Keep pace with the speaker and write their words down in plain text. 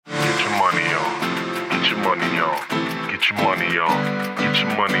your money on. Get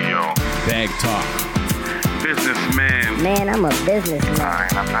your money on. Bag talk. Businessman. Man, I'm a businessman. I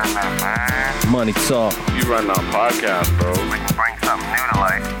ain't nothing that, man. Money talk. You run our podcast, bro. We can bring something new to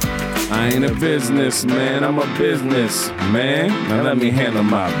life. I ain't a businessman, I'm a business man. Now let me handle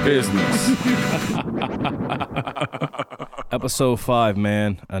my business. Episode 5,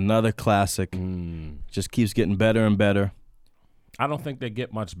 man. Another classic. Just keeps getting better and better. I don't think they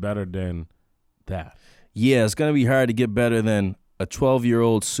get much better than that. Yeah, it's going to be hard to get better than a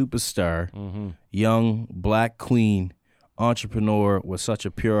 12-year-old superstar, young black queen, entrepreneur with such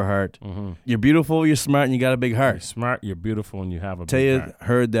a pure heart. You're beautiful, you're smart, and you got a big heart. You're smart, you're beautiful, and you have a big heart. Taya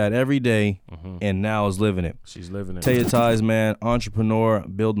heard that every day and now is living it. She's living it. Taya Ties, man, entrepreneur,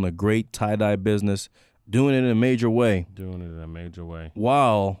 building a great tie-dye business, doing it in a major way Doing it in a major way.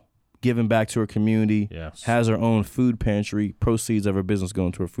 while giving back to her community, Yes. has her own food pantry, proceeds of her business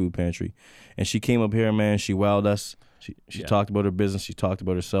going to her food pantry. And she came up here, man, she wowed us. She talked about her business, she talked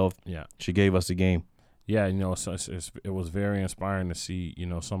about herself. Yeah. She gave us the game. Yeah, you know, it was very inspiring to see, you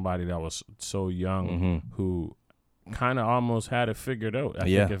know, somebody that was so young who kind of almost had it figured out. I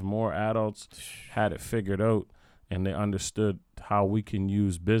think if more adults had it figured out and they understood how we can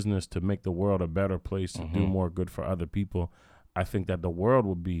use business to make the world a better place, to do more good for other people, I think that the world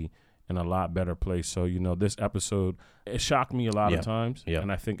would be in a lot better place. So, you know, this episode, it shocked me a lot of times,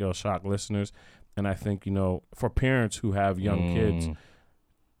 and I think it'll shock listeners. And I think, you know, for parents who have young kids,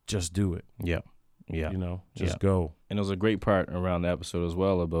 just do it. Yeah. You know, just go. And there was a great part around the episode as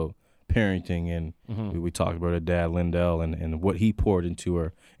well about parenting, and we talked about her dad, Lindell, and what he poured into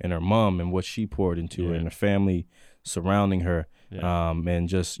her, and her mom and what she poured into her, and her family surrounding her, and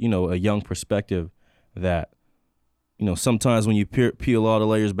just, you know, a young perspective that, you know, sometimes when you peel all the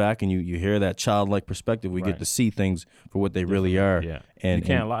layers back and you hear that childlike perspective, we get to see things for what they really are. Yeah. And you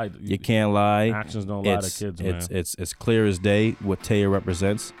can't lie. You can't lie. Actions don't lie to kids, man. It's clear as day what Taya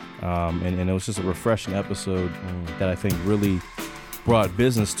represents. And it was just a refreshing episode that I think really brought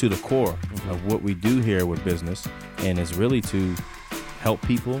business to the core of what we do here with business. And it's really to help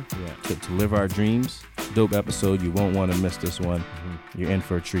people, to live our dreams. Dope episode. You won't want to miss this one. You're in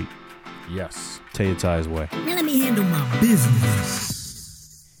for a treat. Yes. Taya Ties way. Now let me handle my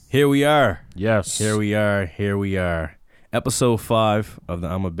business. Here we are. Yes. Here we are. Episode 5 of the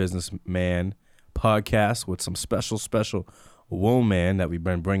I'm a Businessman podcast with some special woman that we've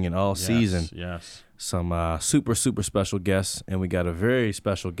been bringing all season. Yes. Some super special guests, and we got a very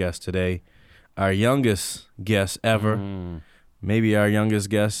special guest today. Our youngest guest ever. Maybe our youngest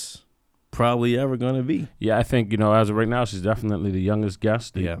guest probably ever going to be. Yeah, I think, you know, as of right now, she's definitely the youngest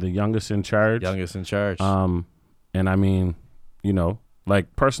guest, the youngest in charge. Youngest in charge. And I mean, you know,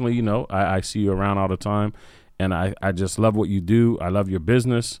 like personally, you know, I see you around all the time, and I just love what you do. I love your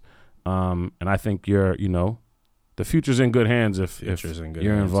business. And I think you're, you know, the future's in good hands if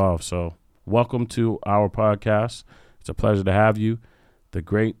you're involved. So welcome to our podcast. It's a pleasure to have you. The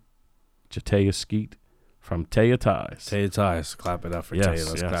great Jataya Skeet from Taya Ties. Taya Ties. Clap it up for Yes, Taya.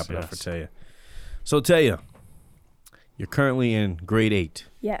 Let's yes, clap it up yes. for Taya. So Taya, you're currently in grade 8.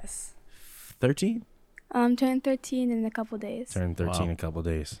 Yes. 13? Turn 13 in a couple days. Turn 13 in a couple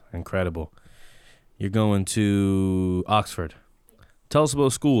days. Incredible. You're going to Oxford. Tell us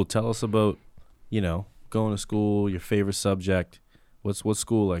about school. Tell us about, you know, going to school, your favorite subject. What's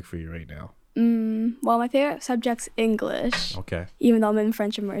school like for you right now? Well, my favorite subject's English. Okay. Even though I'm in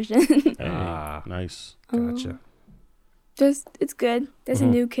French immersion. Hey, nice. Gotcha. It's good. There's a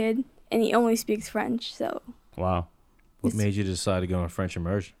new kid, and he only speaks French, so. Wow. What made you decide to go in French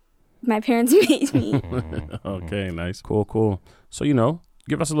immersion? My parents made me. Okay, nice. Cool. So, you know,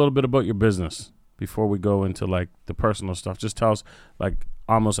 give us a little bit about your business before we go into like the personal stuff. Just tell us like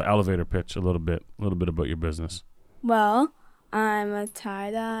almost an elevator pitch a little bit about your business. Well, I'm a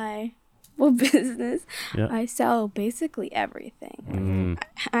tie-dye business. Yeah. I sell basically everything.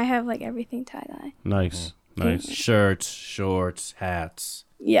 I have like everything tie-dye. Nice. Shirts, shorts, hats.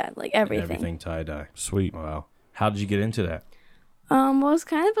 Yeah, like everything. Everything tie-dye. Sweet. Wow. How did you get into that? Well, it's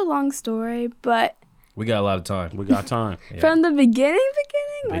kind of a long story, but We got a lot of time. We got time. from the beginning.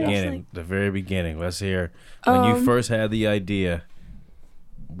 Like, Beginning, the very beginning. Let's hear when you first had the idea.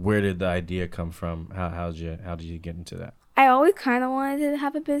 Where did the idea come from? How did you get into that? I always kind of wanted to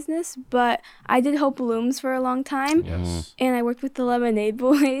have a business, but I did Hope Blooms for a long time. Yes. And I worked with the Lemonade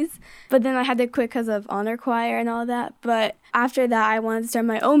Boys. But then I had to quit because of honor choir and all that. But after that, I wanted to start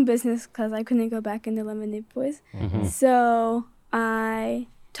my own business because I couldn't go back into Lemonade Boys. So I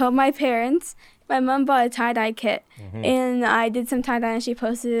told my parents. My mom bought a tie-dye kit. And I did some tie-dye and she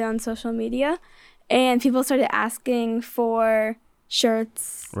posted it on social media. And people started asking for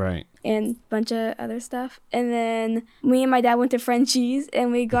shirts, Right. and a bunch of other stuff. And then me and my dad went to Frenchie's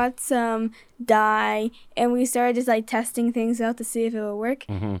and we got some dye and we started just like testing things out to see if it would work.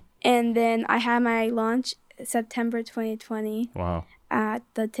 Mm-hmm. And then I had my launch September 2020 Wow. at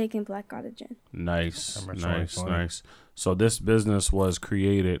the Taking Black Cottage Inn. Nice. September Nice. 2020. Nice. So this business was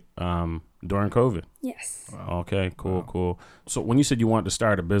created during COVID. Yes. Okay, cool. So when you said you wanted to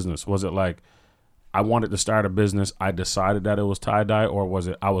start a business, was it like I wanted to start a business, I decided that it was tie-dye, or was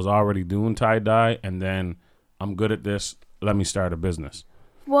it I was already doing tie-dye and then I'm good at this, let me start a business?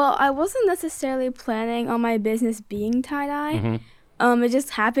 Well, I wasn't necessarily planning on my business being tie-dye. Mm-hmm. It just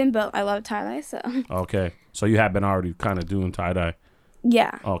happened, but I love tie-dye, so. Okay. So you had been already kind of doing tie-dye.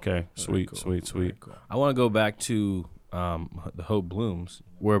 Yeah. Okay. Sweet. I want to go back to the Hope Blooms.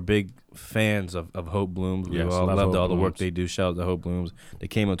 We're big fans of Hope Blooms. We Yes, all love loved Hope all the work Blooms. they do. Shout out to Hope Blooms. They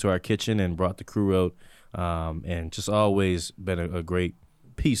came into our kitchen and brought the crew out, and just always been a great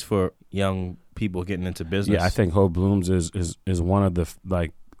piece for young people getting into business. Yeah, I think Hope Blooms is one of the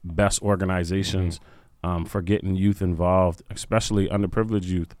like best organizations for getting youth involved, especially underprivileged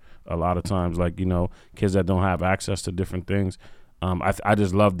youth. A lot of times, like, you know, kids that don't have access to different things. I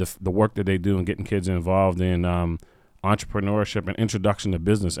just love the work that they do and getting kids involved in entrepreneurship and introduction to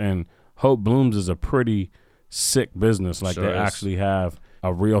business. And Hope Blooms is a pretty sick business. Like, Sure they is. actually have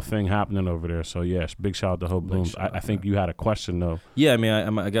a real thing happening over there. So, yes, big shout out to Hope Blooms. I think you had a question, though. Yeah, I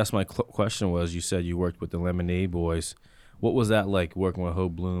mean, I guess my question was, you said you worked with the Lemonade Boys. What was that like working with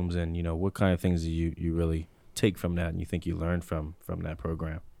Hope Blooms, and you know, what kind of things do you really take from that, and you think you learned from that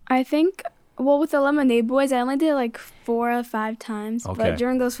program? I think, well, with the Lemonade Boys, I only did it like 4 or 5 times. Okay. But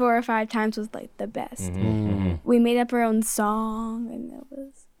during those 4 or 5 times was like the best. Mm-hmm. We made up our own song, and it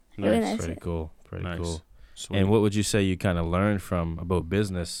was really nice. Pretty cool. Pretty Nice. cool. Sweet. And what would you say you kind of learned about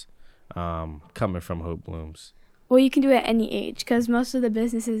business coming from Hope Blooms? Well, you can do it at any age because most of the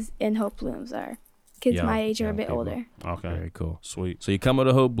businesses in Hope Blooms are kids Young- my age or a young bit people. older. Okay. Very cool. Sweet. So you come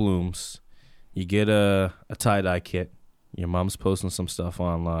to Hope Blooms, you get a tie-dye kit, your mom's posting some stuff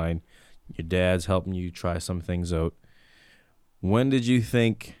online, your dad's helping you try some things out. When did you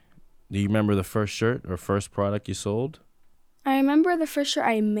think, do you remember the first shirt or first product you sold? I remember the first shirt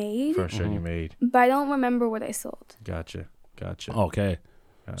I made, First shirt you made. but I don't remember what I sold. Gotcha. Okay.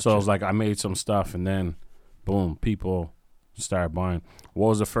 So it was like I made some stuff and then, boom, people started buying. What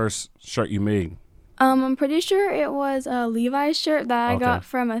was the first shirt you made? I'm pretty sure it was a Levi's shirt that I Okay. got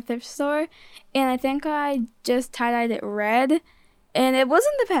from a thrift store, and I think I just tie-dyed it red, and it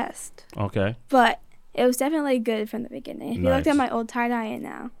wasn't the best, Okay. but it was definitely good from the beginning. If you looked Nice. at my old tie-dye and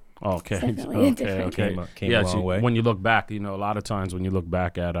now, Okay. It's definitely Okay. different. Okay. Came a long so way. when you look back, you know, a lot of times when you look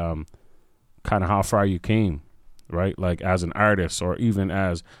back at kind of how far you came, right? Like as an artist or even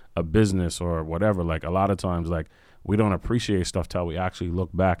as a business or whatever, like a lot of times, like we don't appreciate stuff till we actually look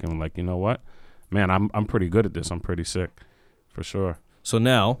back and like, you know what? Man, I'm pretty good at this. I'm pretty sick for sure. So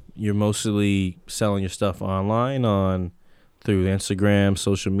now you're mostly selling your stuff online through Instagram,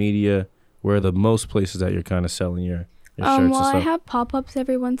 social media. Where are the most places that you're kind of selling your shirts well, and I stuff? have pop-ups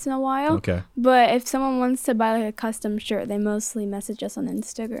every once in a while, Okay. but if someone wants to buy like a custom shirt, they mostly message us on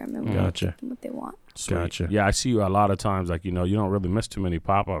Instagram and we'll Gotcha. give them what they want. Sweet. Gotcha. Yeah, I see you a lot of times. Like, you know, you don't really miss too many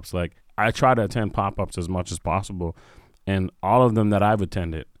pop-ups. Like, I try to attend pop-ups as much as possible, and all of them that I've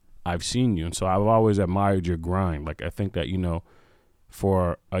attended, I've seen you, and so I've always admired your grind. Like, I think that, you know,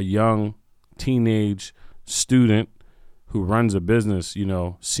 for a young teenage student who runs a business, you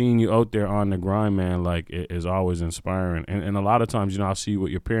know, seeing you out there on the grind, man, like, it is always inspiring. And a lot of times, you know, I'll see you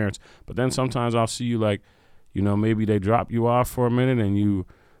with your parents, but then sometimes I'll see you, like, you know, maybe they drop you off for a minute and you,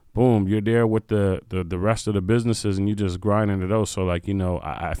 boom, you're there with the rest of the businesses and you just grinding it out. So, like, you know,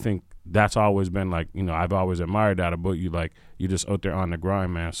 I think that's always been, like, you know, I've always admired that about you. Like, you just out there on the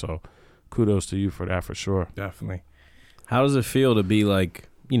grind, man. So kudos to you for that, for sure. Definitely. How does it feel to be like,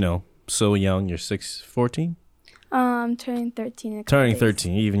 you know, so young? You're 14? Turning 13 in a couple Turning days.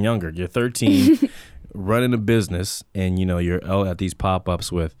 13, even younger. You're 13, running a business, and, you know, you're out at these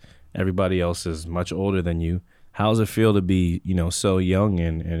pop-ups with everybody else is much older than you. How does it feel to be, you know, so young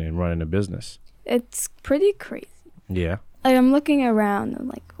and running a business? It's pretty crazy. Yeah. Like, I'm looking around and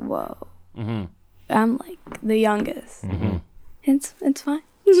like, whoa, Mm-hmm. I'm like the youngest. Mm-hmm. It's fine.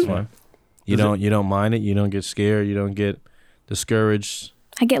 It's fun. You don't mind it. You don't get scared. You don't get discouraged.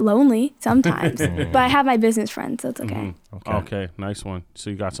 I get lonely sometimes, but I have my business friends, so it's okay. Okay. Okay, nice one. So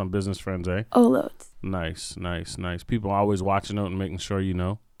you got some business friends, eh? Oh, loads. Nice. People always watching out and making sure, you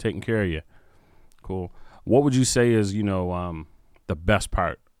know, taking care of you. Cool. What would you say is, you know, the best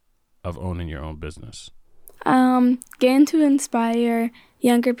part of owning your own business? Getting to inspire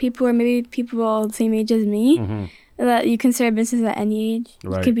younger people or maybe people the same age as me. Mm-hmm. that you can start a business at any age.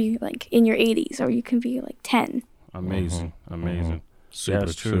 Right. You can be like in your 80s, or you can be like 10. Amazing. Amazing. Super,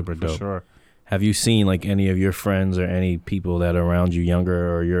 That's true, super for dope. sure. Have you seen like any of your friends or any people that are around you,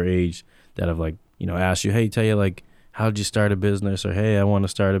 younger or your age, that have like, you know, asked you, hey, tell you like, how'd you start a business? Or hey, I want to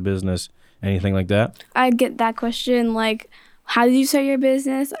start a business. Anything like that? I get that question like, how did you start your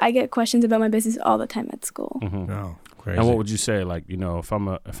business? I get questions about my business all the time at school. Oh, crazy. And what would you say, like, you know, if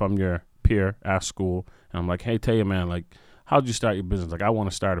I'm your peer at school and I'm like, hey, tell you, man, like, how'd you start your business? Like, I want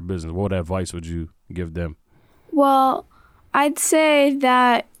to start a business. What advice would you give them? Well, I'd say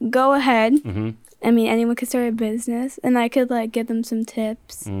that go ahead. Mm-hmm. I mean, anyone could start a business, and I could like give them some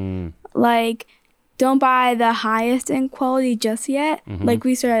tips. Like, don't buy the highest in quality just yet. Like,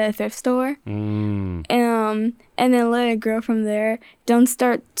 we started at a thrift store. And then let it grow from there. Don't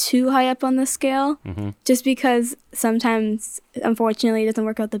start too high up on the scale, just because sometimes, unfortunately, it doesn't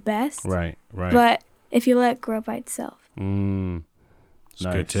work out the best. Right. But if you let it grow by itself. It's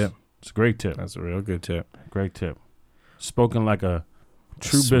a good tip. It's a great tip. That's a real good tip. Great tip. Spoken like a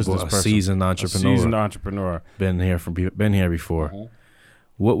true business person. Seasoned entrepreneur. A seasoned entrepreneur. Been here before.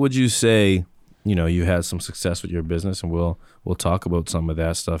 What would you say? You know, you had some success with your business, and we'll talk about some of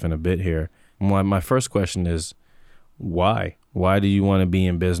that stuff in a bit here. My first question is, why? Why do you want to be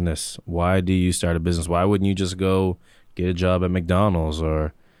in business? Why do you start a business? Why wouldn't you just go get a job at McDonald's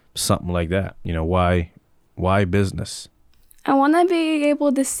or something like that? You know, why business? I want to be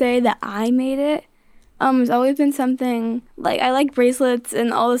able to say that I made it. It's always been something, like, I like bracelets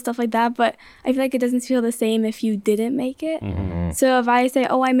and all this stuff like that, but I feel like it doesn't feel the same if you didn't make it. So if I say,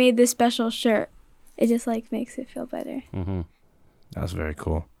 oh, I made this special shirt, it just, like, makes it feel better. That's very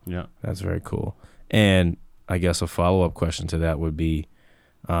cool. Yeah. That's very cool. And I guess a follow-up question to that would be,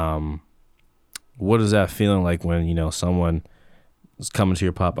 what is that feeling like when, you know, someone is coming to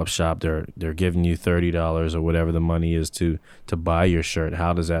your pop-up shop, they're giving you $30 or whatever the money is to buy your shirt?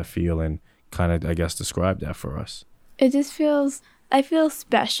 How does that feel? And kind of, I guess, describe that for us. It just feels, I feel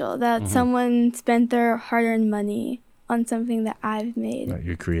special that someone spent their hard-earned money on something that I've made. That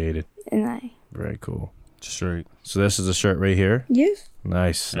you created. And I. Very cool. Straight. So this is a shirt right here? Yes.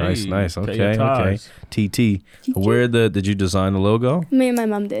 Nice. Hey, Okay. TT. Where did you design the logo? Me and my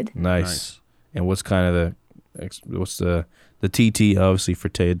mom did. Nice. And what's kind of what's the TT, obviously, for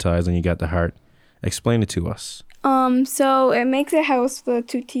Taya Ties, and you got the heart. Explain it to us. So it makes a house with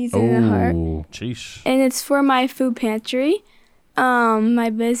 2 T's and a heart. Sheesh. And it's for my food pantry.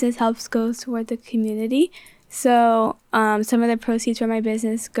 My business helps go toward the community. So some of the proceeds from my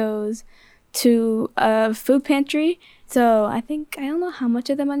business goes to a food pantry. So I don't know how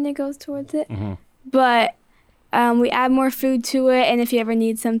much of the money goes towards it. But we add more food to it. And if you ever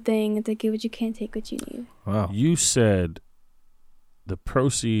need something, it's like, give what you can, take what you need. Wow. You said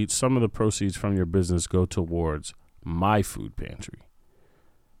some of the proceeds from your business go towards my food pantry.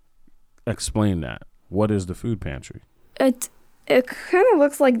 Explain that. What is the food pantry? It kind of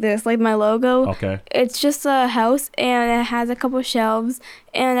looks like this, like my logo. Okay. It's just a house, and it has a couple shelves,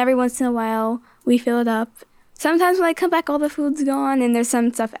 and every once in a while we fill it up. Sometimes when I come back, all the food's gone, and there's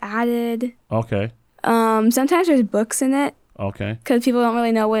some stuff added. Okay. Sometimes there's books in it. Okay. Because people don't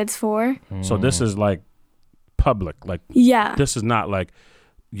really know what it's for. So this is like public, like, yeah, this is not like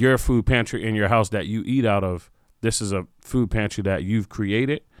your food pantry in your house that you eat out of. This is a food pantry that you've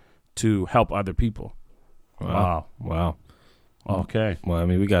created to help other people. Wow. Okay. Well, I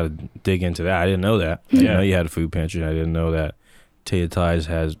mean, we got to dig into that. I didn't know that. I didn't know you had a food pantry. I didn't know that Taya Ties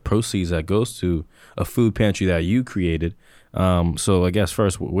has proceeds that goes to a food pantry that you created. So I guess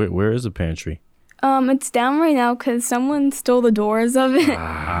first, where is the pantry? It's down right now because someone stole the doors of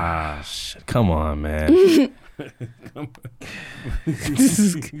it. Shit. Come on, man.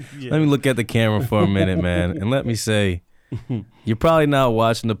 Let me look at the camera for a minute, man, and let me say, you're probably not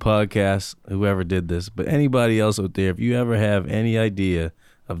watching the podcast, whoever did this, but anybody else out there, if you ever have any idea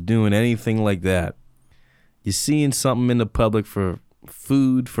of doing anything like that, you're seeing something in the public for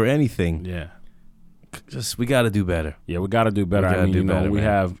food, for anything. Yeah. We got to do better. Yeah, we got to do better. I mean, we man.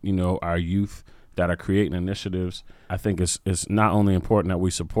 have, our youth that are creating initiatives. I think it's not only important that we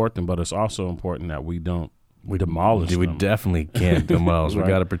support them, but it's also important that we don't demolish them. We definitely can't demolish. Right.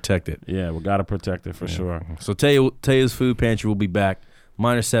 We got to protect it. Yeah, we got to protect it for sure. So Taya's Food Pantry will be back.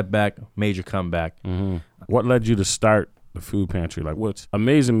 Minor setback, major comeback. What led you to start the food pantry? Like, what's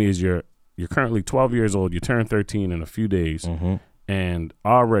amazing me is you're currently 12 years old. You turn 13 in a few days, and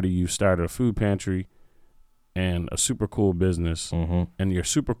already you started a food pantry and a super cool business. And your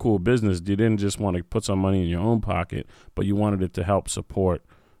super cool business, you didn't just want to put some money in your own pocket, but you wanted it to help support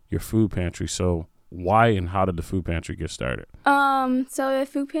your food pantry. So why and how did the food pantry get started? So the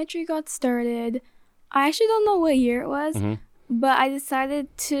food pantry got started I actually don't know what year it was, but I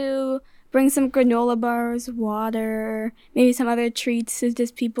decided to bring some granola bars, water, maybe some other treats to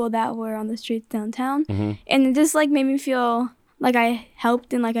just people that were on the streets downtown. And it just like made me feel like I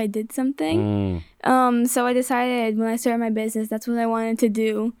helped and like I did something. So I decided when I started my business, that's what I wanted to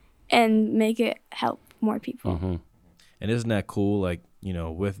do and make it help more people. And isn't that cool? Like, you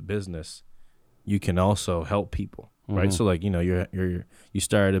know, with business, you can also help people, right? So like, you know, you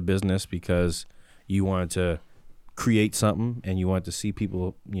started a business because you wanted to create something and you want to see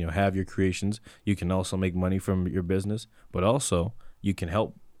people, you know, have your creations. You can also make money from your business, but also you can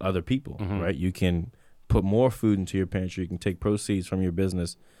help other people, right? You can put more food into your pantry. You can take proceeds from your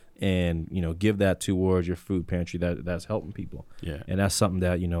business and, you know, give that towards your food pantry that's helping people. Yeah. And that's something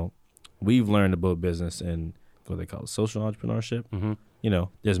that, you know, we've learned about business and what they call it, social entrepreneurship. You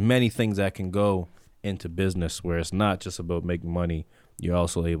know, there's many things that can go into business where it's not just about making money. You're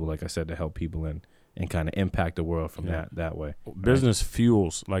also able, like I said, to help people and kind of impact the world from that way. Business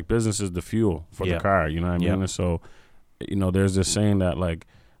fuels, like business is the fuel for the car, you know what I mean? And so, you know, there's this saying that like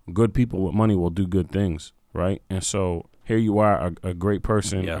good people with money will do good things, right? And so here you are, a great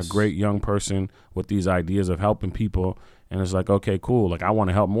person, a great young person with these ideas of helping people. And it's like, okay, cool. Like I want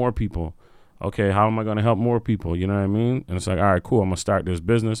to help more people. Okay, how am I going to help more people? You know what I mean? And it's like, all right, cool. I'm going to start this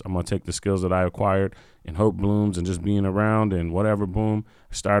business. I'm going to take the skills that I acquired in Hope Blooms and just being around and whatever, boom,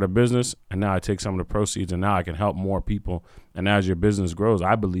 start a business. And now I take some of the proceeds and now I can help more people. And as your business grows,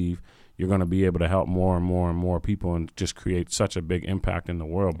 I believe you're going to be able to help more and more and more people and just create such a big impact in the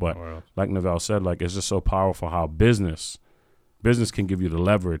world. But like Neville said, like it's just so powerful how business can give you the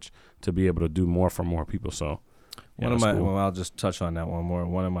leverage to be able to do more for more people. So I'll just touch on that one more.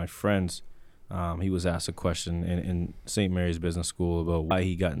 One of my friends, he was asked a question in St. Mary's Business School about why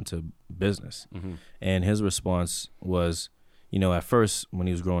he got into business. And his response was, you know, at first when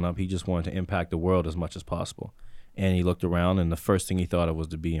he was growing up, he just wanted to impact the world as much as possible. And he looked around and the first thing he thought of was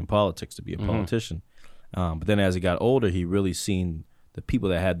to be in politics, to be a politician. But then as he got older, he really seen the people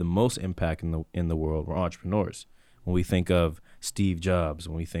that had the most impact in the world were entrepreneurs. When we think of Steve Jobs,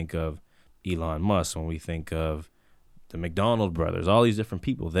 when we think of Elon Musk, when we think of the McDonald brothers, all these different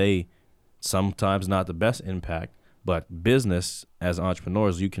people, they sometimes not the best impact, but business as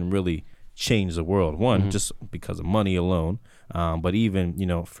entrepreneurs, you can really change the world. One, just because of money alone, but even, you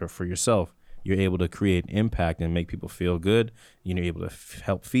know, for yourself, you're able to create impact and make people feel good. You're able to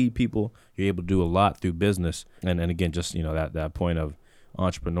help feed people. You're able to do a lot through business. And again, just, you know, that point of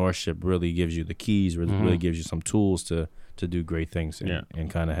entrepreneurship really gives you the keys, really gives you some tools to do great things and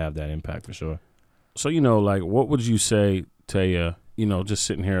kind of have that impact for sure. So, you know, like what would you say, Taya, you know, just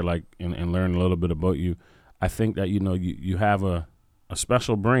sitting here like and learn a little bit about you, I think that, you know, you have a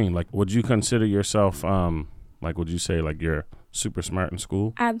special brain. Like, would you consider yourself, like, would you say like you're super smart in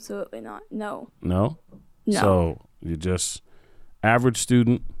school? Absolutely not. No. No? No. So you're just average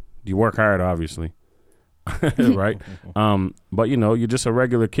student. You work hard, obviously. Right? But, you know, you're just a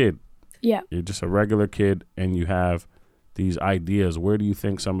regular kid. Yeah. You're just a regular kid and you have these ideas. Where do you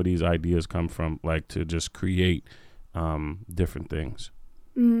think some of these ideas come from, like to just create different things?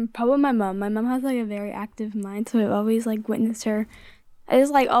 Probably my mom. My mom has like a very active mind, so I've always like witnessed her. I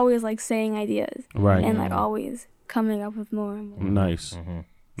just like always like saying ideas, right? And like always coming up with more and more. Nice.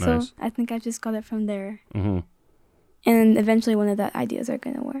 So Nice. I think I just got it from there, and eventually one of the ideas are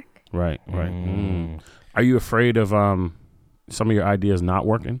gonna work. Right. Are you afraid of some of your ideas not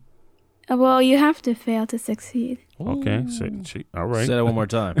working? Well, you have to fail to succeed. Okay. All right. Say that one more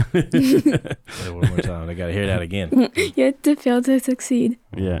time. Say it one more time. I got to hear that again. You have to fail to succeed.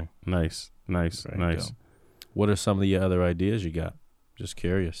 Yeah. Nice. What are some of the other ideas you got? Just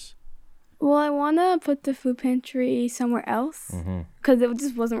curious. Well, I want to put the food pantry somewhere else because it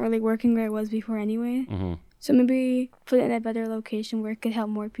just wasn't really working where it was before anyway. So maybe put it in a better location where it could help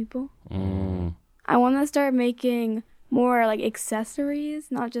more people. I want to start making more like accessories,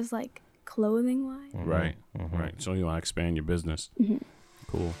 not just like clothing wise. Right. So you want to expand your business.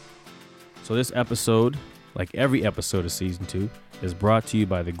 Cool. So this episode, like every episode of season 2, is brought to you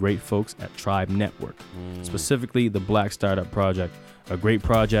by the great folks at Tribe Network, specifically the Black Startup Project, a great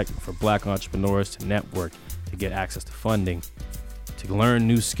project for Black entrepreneurs to network, to get access to funding, to learn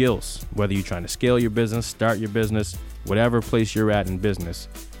new skills. Whether you're trying to scale your business, start your business, whatever place you're at in business,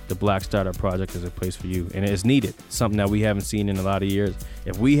 the Black Startup Project is a place for you, and it is needed. Something that we haven't seen in a lot of years.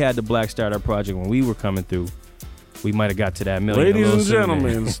 If we had the Black Startup Project when we were coming through, we might have got to that million. Ladies and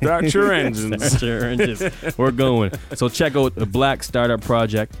gentlemen, start your engines. Start your engines. We're going. So check out the Black Startup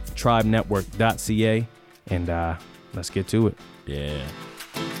Project, tribenetwork.ca, and let's get to it. Yeah.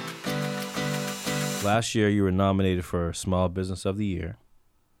 Last year, you were nominated for Small Business of the Year.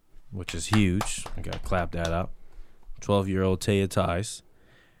 which is huge. I got to clap that up. 12-year-old Taya Ties.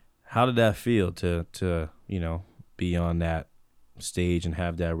 How did that feel to be on that stage and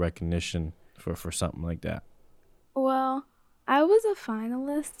have that recognition for something like that? Well, I was a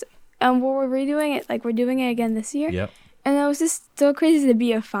finalist. We're redoing it. Like, we're doing it again this year. Yep. And it was just so crazy to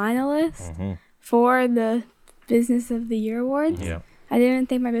be a finalist for the Business of the Year Awards. Yeah. I didn't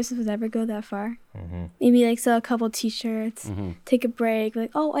think my business would ever go that far. Maybe like sell a couple T-shirts, take a break.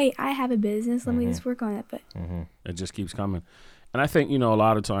 Like, oh wait, I have a business. Let me just work on it. But it just keeps coming. And I think, a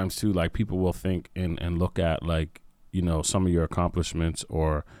lot of times too, like people will think and look at like, some of your accomplishments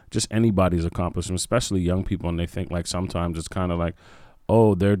or just anybody's accomplishments, especially young people. And they think like sometimes it's kind of like,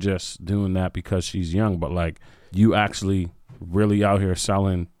 oh, they're just doing that because she's young. But like you actually really out here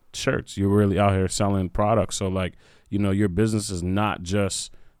selling shirts. You're really out here selling products. So like, your business is not just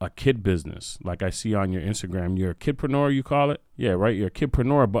a kid business. Like I see on your Instagram, you're a kidpreneur, you call it? Yeah, right? You're a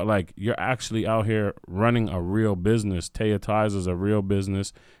kidpreneur, but like you're actually out here running a real business. Taya Ties is a real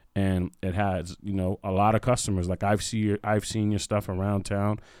business, and it has, a lot of customers. Like I've seen your stuff around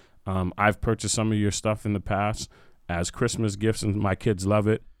town. I've purchased some of your stuff in the past as Christmas gifts, and my kids love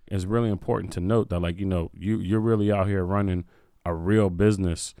it. It's really important to note that like, you're really out here running a real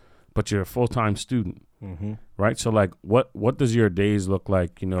business, but you're a full-time student. Right. So like what does your days look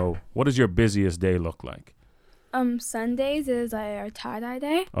like? What does your busiest day look like? Sundays is our tie-dye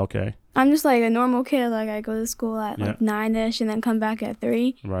day. Okay. I'm just like a normal kid. Like I go to school at like 9ish and then come back at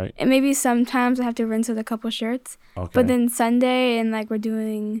 3. Right. And maybe sometimes I have to rinse with a couple shirts. Okay. But then Sunday and like we're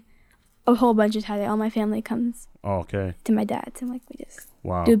doing a whole bunch of tie-dye. All my family comes. Okay. To my dad's and like we just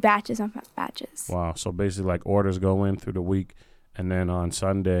wow. do batches on batches. Wow. So basically like orders go in through the week and then on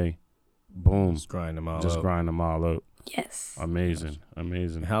Sunday, boom. Just grind them all out. Yes. Amazing.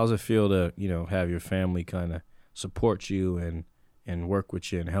 How does it feel to, have your family kind of support you and work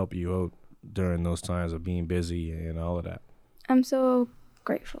with you and help you out during those times of being busy and all of that? I'm so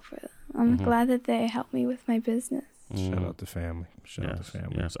grateful for them. I'm glad that they helped me with my business. Shout out to family.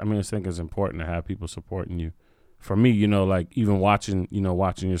 Yes. I mean, I think it's important to have people supporting you. For me, like even watching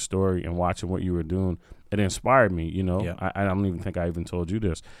your story and watching what you were doing, it inspired me, Yeah. I don't even think I even told you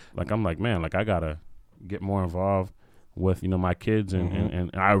this. Like, I'm like, man, like I got to get more involved with, my kids. And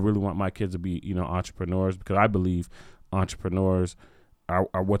I really want my kids to be, entrepreneurs, because I believe entrepreneurs are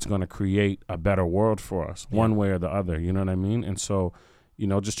what's going to create a better world for us one way or the other. You know what I mean? And so,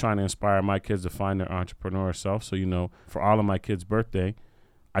 just trying to inspire my kids to find their entrepreneur self. So, for all of my kids' birthday,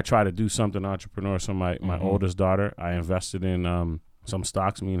 I try to do something entrepreneur. So my oldest daughter, I invested in some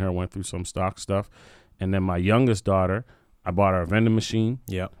stocks. Me and her went through some stock stuff. And then my youngest daughter, I bought her a vending machine.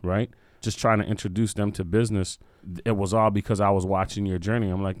 Yeah. Right. Just trying to introduce them to business. It was all because I was watching your journey.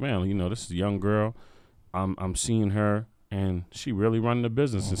 I'm like, man, this is a young girl. I'm seeing her, and she really running the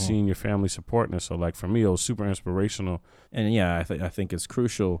business and seeing your family supporting her. So like for me, it was super inspirational. And yeah, I think it's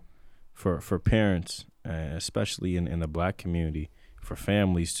crucial for parents, especially in the Black community, for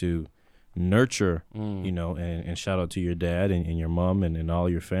families to nurture, and shout out to your dad and your mom and all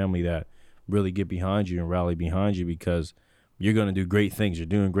your family that really get behind you and rally behind you, because you're going to do great things. You're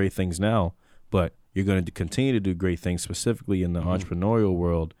doing great things now, but you're going to continue to do great things, specifically in the entrepreneurial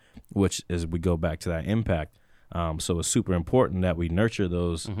world, which is, we go back to that impact. So it's super important that we nurture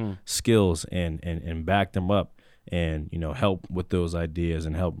those skills and back them up and, help with those ideas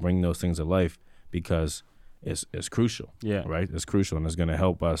and help bring those things to life, because it's crucial. Yeah. Right. It's crucial. And it's going to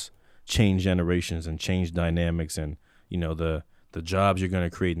help us change generations and change dynamics. And, the jobs you're going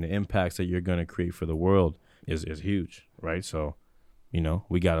to create and the impacts that you're going to create for the world is huge. Right. So,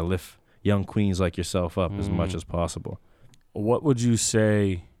 we got to lift young queens like yourself up as much as possible. What would you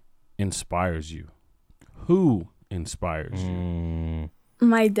say inspires you? Who inspires you?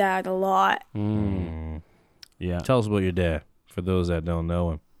 My dad a lot. Yeah. Tell us about your dad, for those that don't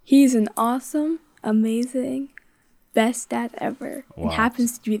know him. He's an awesome, amazing, best dad ever. Wow. And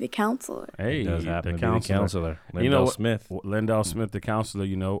happens to be the counselor. Hey, He does happen the to be the counselor. Lindell Smith. Lindell Smith, the counselor,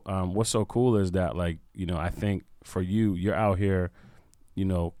 what's so cool is that, like, I think for you, you're out here,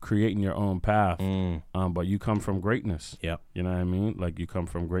 creating your own path, but you come from greatness. Yeah. You know what I mean? Like, you come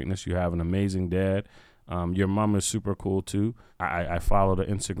from greatness. You have an amazing dad. Your mom is super cool too. I follow the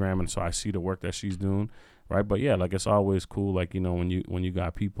Instagram, and so I see the work that she's doing, right? But yeah, like, it's always cool, like, when you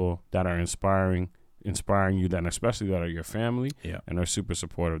got people that are inspiring you, that especially that are your family, and are super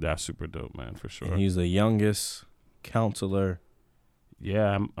supportive. That's super dope, man, for sure. And he's the youngest counselor.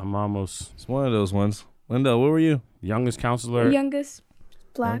 Yeah, I'm almost. It's one of those ones. Lindell, what were you? Youngest counselor. Youngest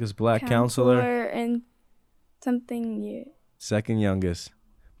black counselor and something year. Second youngest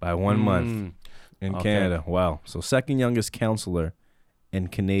by 1 month in Canada. Wow. So second youngest counselor in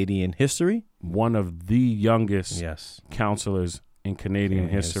Canadian history. One of the youngest Yes. counselors in Canadian Canadian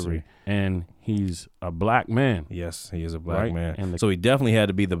history. history. And he's a black man. Yes, he is a black Right? man. And So he definitely had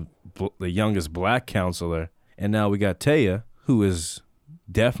to be the youngest black counselor. And now we got Taya, who is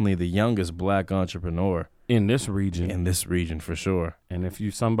definitely the youngest black entrepreneur In this region. in this region for sure. And if you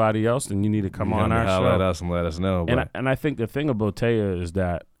somebody else, then you need to come You on gotta our holler at show. us and let us know. And But I think the thing about Taya is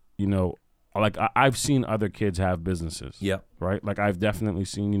that, you know, like I've seen other kids have businesses. yep. Right? Like I've definitely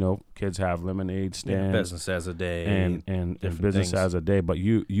seen, you know, kids have lemonade stands. Business as a day. and different business things. as a day. But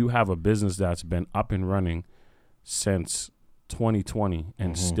you have a business that's been up and running since 2020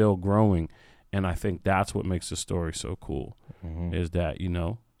 and still growing. And I think that's what makes the story so cool is that, you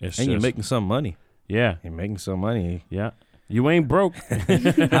know, it's And just, you're making some money. yeah, You're making some money. yeah. You ain't broke.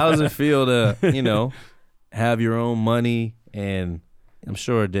 How does it feel to, you know, have your own money? And I'm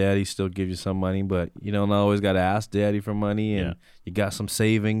sure daddy still gives you some money, but you don't always got to ask daddy for money, and Yeah. you got some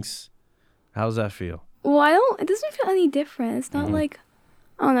savings. How does that feel? Well, it doesn't feel any different. It's not like,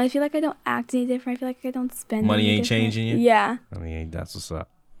 I don't know, I feel like I don't act any different. I feel like I don't spend Money any ain't different. changing you? Yeah. I mean, that's what's up.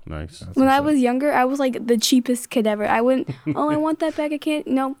 Nice. That's When what's I up. was younger, I was like the cheapest kid ever. I wouldn't, oh, I want that bag. I can't.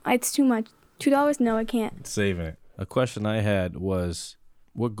 No, it's too much. $2? No, I can't. Saving it. A question I had was,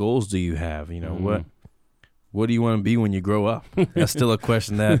 what goals do you have? You know, what do you want to be when you grow up? That's still a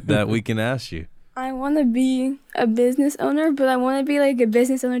question that we can ask you. I want to be a business owner, but I want to be like a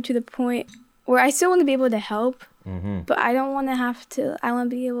business owner to the point where I still want to be able to help, but I don't want to have to. I want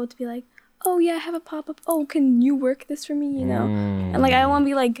to be able to be like, oh yeah, I have a pop-up. Oh, can you work this for me? You know, and like I want to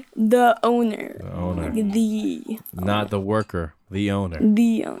be like the owner, The owner. like the Not the worker, the owner.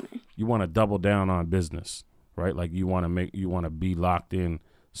 owner. You want to double down on business, right? Like you want to be locked in,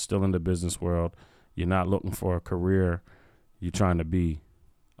 still in the business world. You're not looking for a career. You're trying to be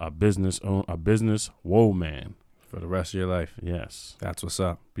a business whoa man. For the rest of your life. Yes. That's what's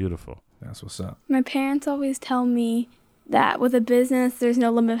up. Beautiful. That's what's up. My parents always tell me that with a business, there's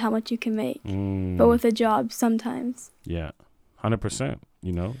no limit of how much you can make, but with a job, sometimes. Yeah. 100%,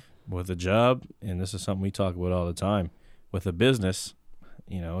 you know. With a job, and this is something we talk about all the time, with a business,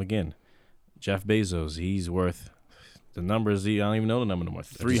 you know, again, Jeff Bezos, he's worth the numbers, I don't even know the number no more.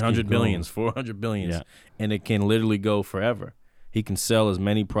 300 billions, 400 billions, Yeah. and it can literally go forever. He can sell as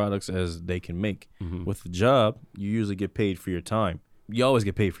many products as they can make. With a job, you usually get paid for your time. You always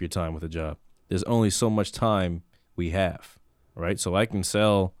get paid for your time with a job. There's only so much time we have, right? So I can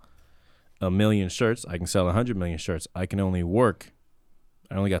sell 1 million shirts. I can sell 100 million shirts. I can only work.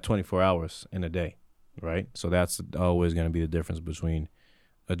 I only got 24 hours in a day, right? So that's always going to be the difference between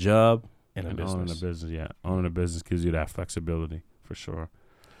a job and a business. Owning a business, yeah. Owning a business gives you that flexibility for sure.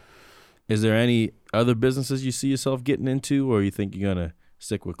 Is there any other businesses you see yourself getting into, or you think you're going to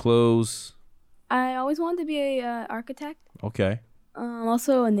stick with clothes? I always wanted to be a architect. Okay.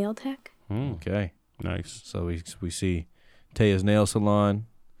 Also a nail tech. Okay. Nice. So we see Taya's nail salon.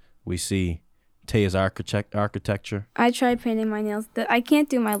 We see Taya's architecture. I tried painting my nails. I can't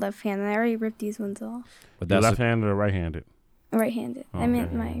do my left hand, and I already ripped these ones off. But You're that's left-handed or right-handed? Right-handed. I Okay.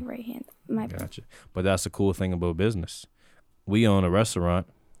 meant my right hand. My Gotcha. But that's the cool thing about business. We own a restaurant.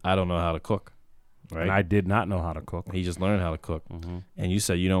 I don't know how to cook, right? And I did not know how to cook. He just learned how to cook. And you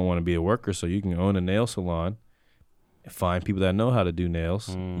said you don't want to be a worker, so you can own a nail salon, find people that know how to do nails.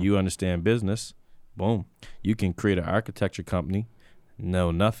 You understand business. Boom. You can create an architecture company,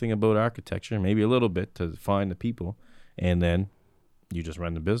 know nothing about architecture, maybe a little bit to find the people, and then you just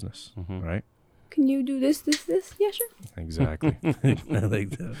run the business, right? Can you do this? Yeah, sure. Exactly. I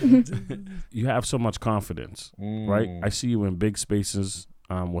like that. You have so much confidence, right? I see you in big spaces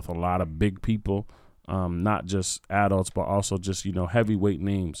with a lot of big people, not just adults, but also just, you know, heavyweight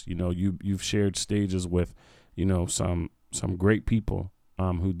names. You know, you've shared stages with, you know, some great people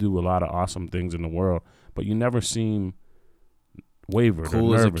who do a lot of awesome things in the world, but you never seem wavered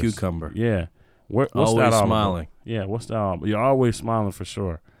Cool or as a nervous. cucumber. Yeah. What's Always that all about? smiling. Yeah, what's that all about? You're always smiling for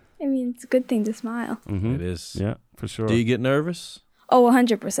sure. I mean, it's a good thing to smile. Mm-hmm. It is. Yeah, for sure. Do you get nervous? Oh,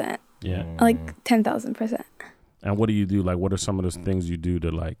 100%. Yeah. Like 10,000%. And what do you do? Like, what are some of those things you do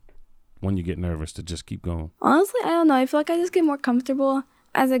to, like, when you get nervous to just keep going? Honestly, I don't know. I feel like I just get more comfortable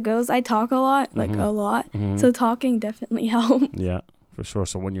as it goes. I talk a lot, like a lot. So talking definitely helps. Yeah, for sure.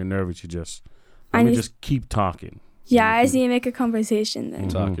 So when you're nervous, you just, I let me need- just keep talking. Yeah, I just need to make a conversation then.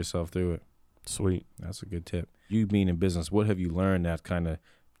 Talk yourself through it. Sweet. That's a good tip. You being in business, what have you learned that kind of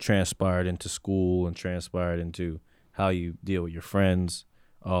transpired into school and transpired into how you deal with your friends,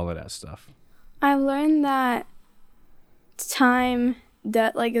 all of that stuff? I've learned that time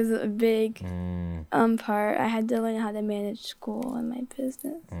that like is a big part, I had to learn how to manage school and my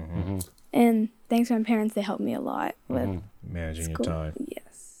business. Mm-hmm. And thanks to my parents, they helped me a lot with Managing school. your time.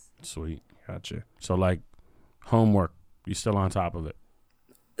 Yes. Sweet. Gotcha. So like homework, you still on top of it?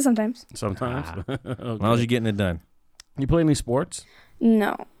 Sometimes. Sometimes. As long as you're getting it done. You play any sports?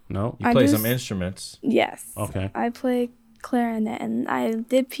 No. No. You I play just- some instruments. Yes. Okay. I play clarinet, and I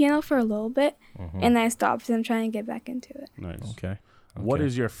did piano for a little bit, and I stopped, and I'm trying to get back into it. Nice. Okay. What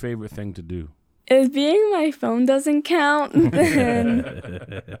is your favorite thing to do? If being my phone doesn't count,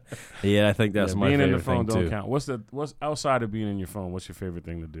 then Yeah, I think that's Yeah, my being favorite in the phone thing don't too. count. What's outside of being in your phone? What's your favorite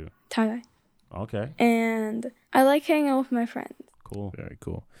thing to do? tie-dye. Okay. And I like hanging out with my friends. Cool. Very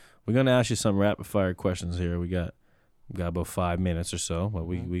cool. We're gonna ask you some rapid fire questions here. We got about 5 minutes or so, but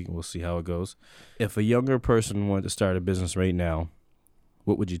we'll see how it goes. If a younger person wanted to start a business right now,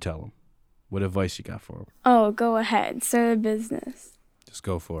 what would you tell them? What advice you got for them? Oh, go ahead. Start a business. Just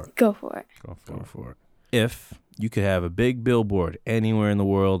go for it. Go for it. Go for Go it. for it. If you could have a big billboard anywhere in the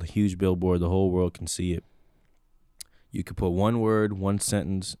world, a huge billboard, the whole world can see it. You could put one word, one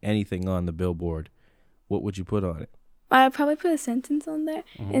sentence, anything on the billboard. What would you put on it? I'd probably put a sentence on there,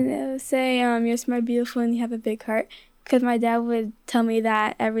 and it would say, "You're smart, beautiful, and you have a big heart." Because my dad would tell me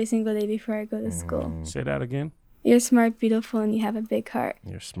that every single day before I go to school. Say that again. You're smart, beautiful, and you have a big heart.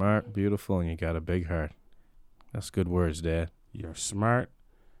 You're smart, beautiful, and you got a big heart. That's good words, Dad. You're smart,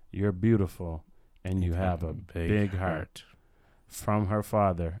 you're beautiful, and you have a big heart. From her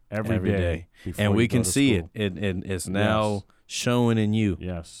father every day. before And you we go can to see school. it. It's now showing in you.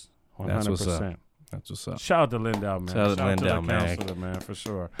 Yes. 100%. That's what's up. That's what's up. Shout out to Lindell, man. Shout out to Lindell, the man. counselor, man, for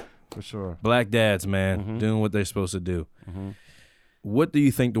sure. For sure. Black dads, man, Mhm. doing what they're supposed to do. Mhm. What do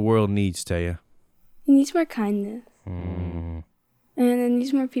you think the world needs, Taya? It needs more kindness, Mm. and it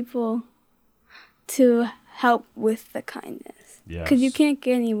needs more people to help with the kindness. Yes. Because you can't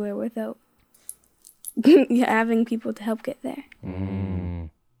get anywhere without having people to help get there. Mm.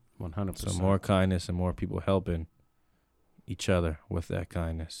 100%. So more kindness and more people helping each other with that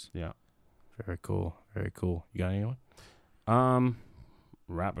kindness. Yeah. Very cool. Very cool. You got anyone?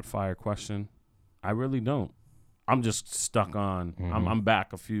 Rapid fire question. I really don't. I'm just stuck on. I'm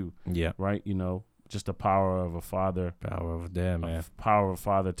back a few. Yeah. Right. You know, just the power of a father. Power of a dad, man. Power of a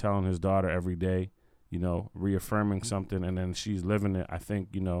father telling his daughter every day. You know, reaffirming something, and then she's living it. I think,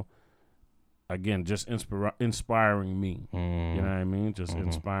 you know, again, just inspiring me. You know what I mean? Just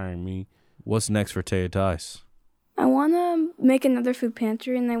inspiring me. What's next for Taya Tice? I want to make another food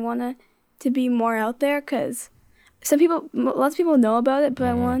pantry, and I want to be more out there because lots of people know about it, but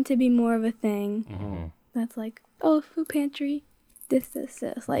I want it to be more of a thing. That's like, oh, food pantry, this,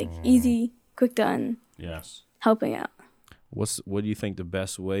 like easy, quick done, Yes. helping out. What do you think the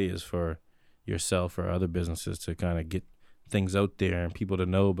best way is for yourself or other businesses to kind of get things out there and people to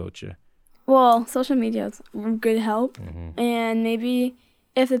know about you? Well, social media is good help, and maybe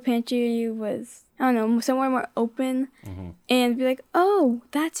if the pantry was, I don't know, somewhere more open, and be like, oh,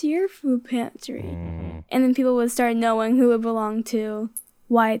 that's your food pantry, and then people would start knowing who it belonged to,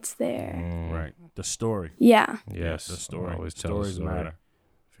 why it's there. Right. The story. Yeah. Yes. The story. Always tell the Stories story. matter.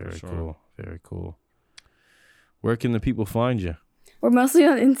 Very sure. cool. Very cool. Where can the people find you? We're mostly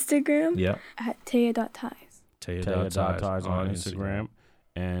on Instagram Yeah. at Taya.ties. Taya.ties on Instagram.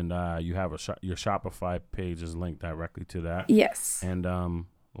 And you have your Shopify page is linked directly to that. Yes. And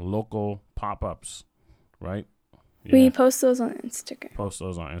local pop-ups, right? We post those on Instagram. Post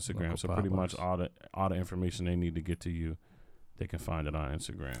those on Instagram. Local So pretty much pop-ups. all the information they need to get to you, they can find it on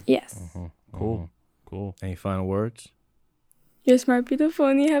Instagram. Yes. Cool. Cool. Any final words? You're smart, beautiful,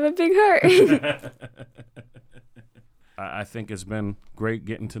 and you have a big heart. I think it's been great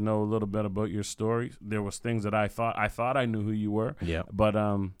getting to know a little bit about your story. There was things that I thought I knew who you were. Yeah. But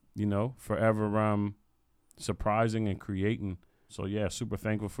you know, forever surprising and creating. So yeah, super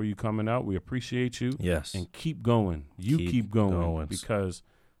thankful for you coming out. We appreciate you. Yes. And keep going. You keep going because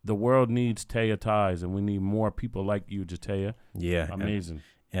the world needs Taya Ties, and we need more people like you, Jataya. Yeah. Amazing.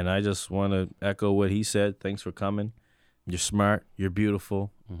 And I just want to echo what he said. Thanks for coming. You're smart, you're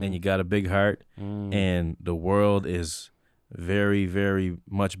beautiful, and you got a big heart. And the world is very, very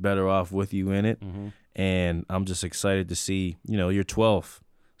much better off with you in it. And I'm just excited to see, you're 12.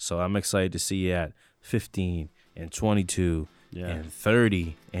 So I'm excited to see you at 15 and 22 and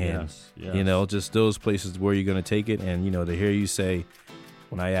 30. And, just those places where you're going to take it. And, to hear you say,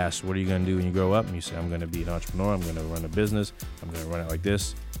 when I asked, what are you going to do when you grow up? And you say, I'm going to be an entrepreneur. I'm going to run a business. I'm going to run it like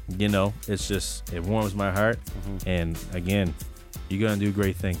this. It's just, it warms my heart. And again, you're going to do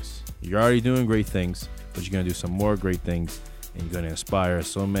great things. You're already doing great things, but you're going to do some more great things. And you're going to inspire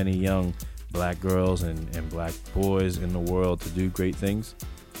so many young black girls and black boys in the world to do great things.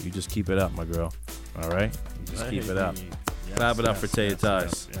 You just keep it up, my girl. All right? Just keep it up. Clap it up for Tay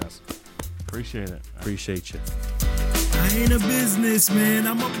Ties. Yes. Appreciate it. Appreciate you. I ain't a businessman,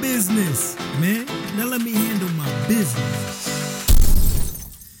 I'm a business, man. Now let me handle my business.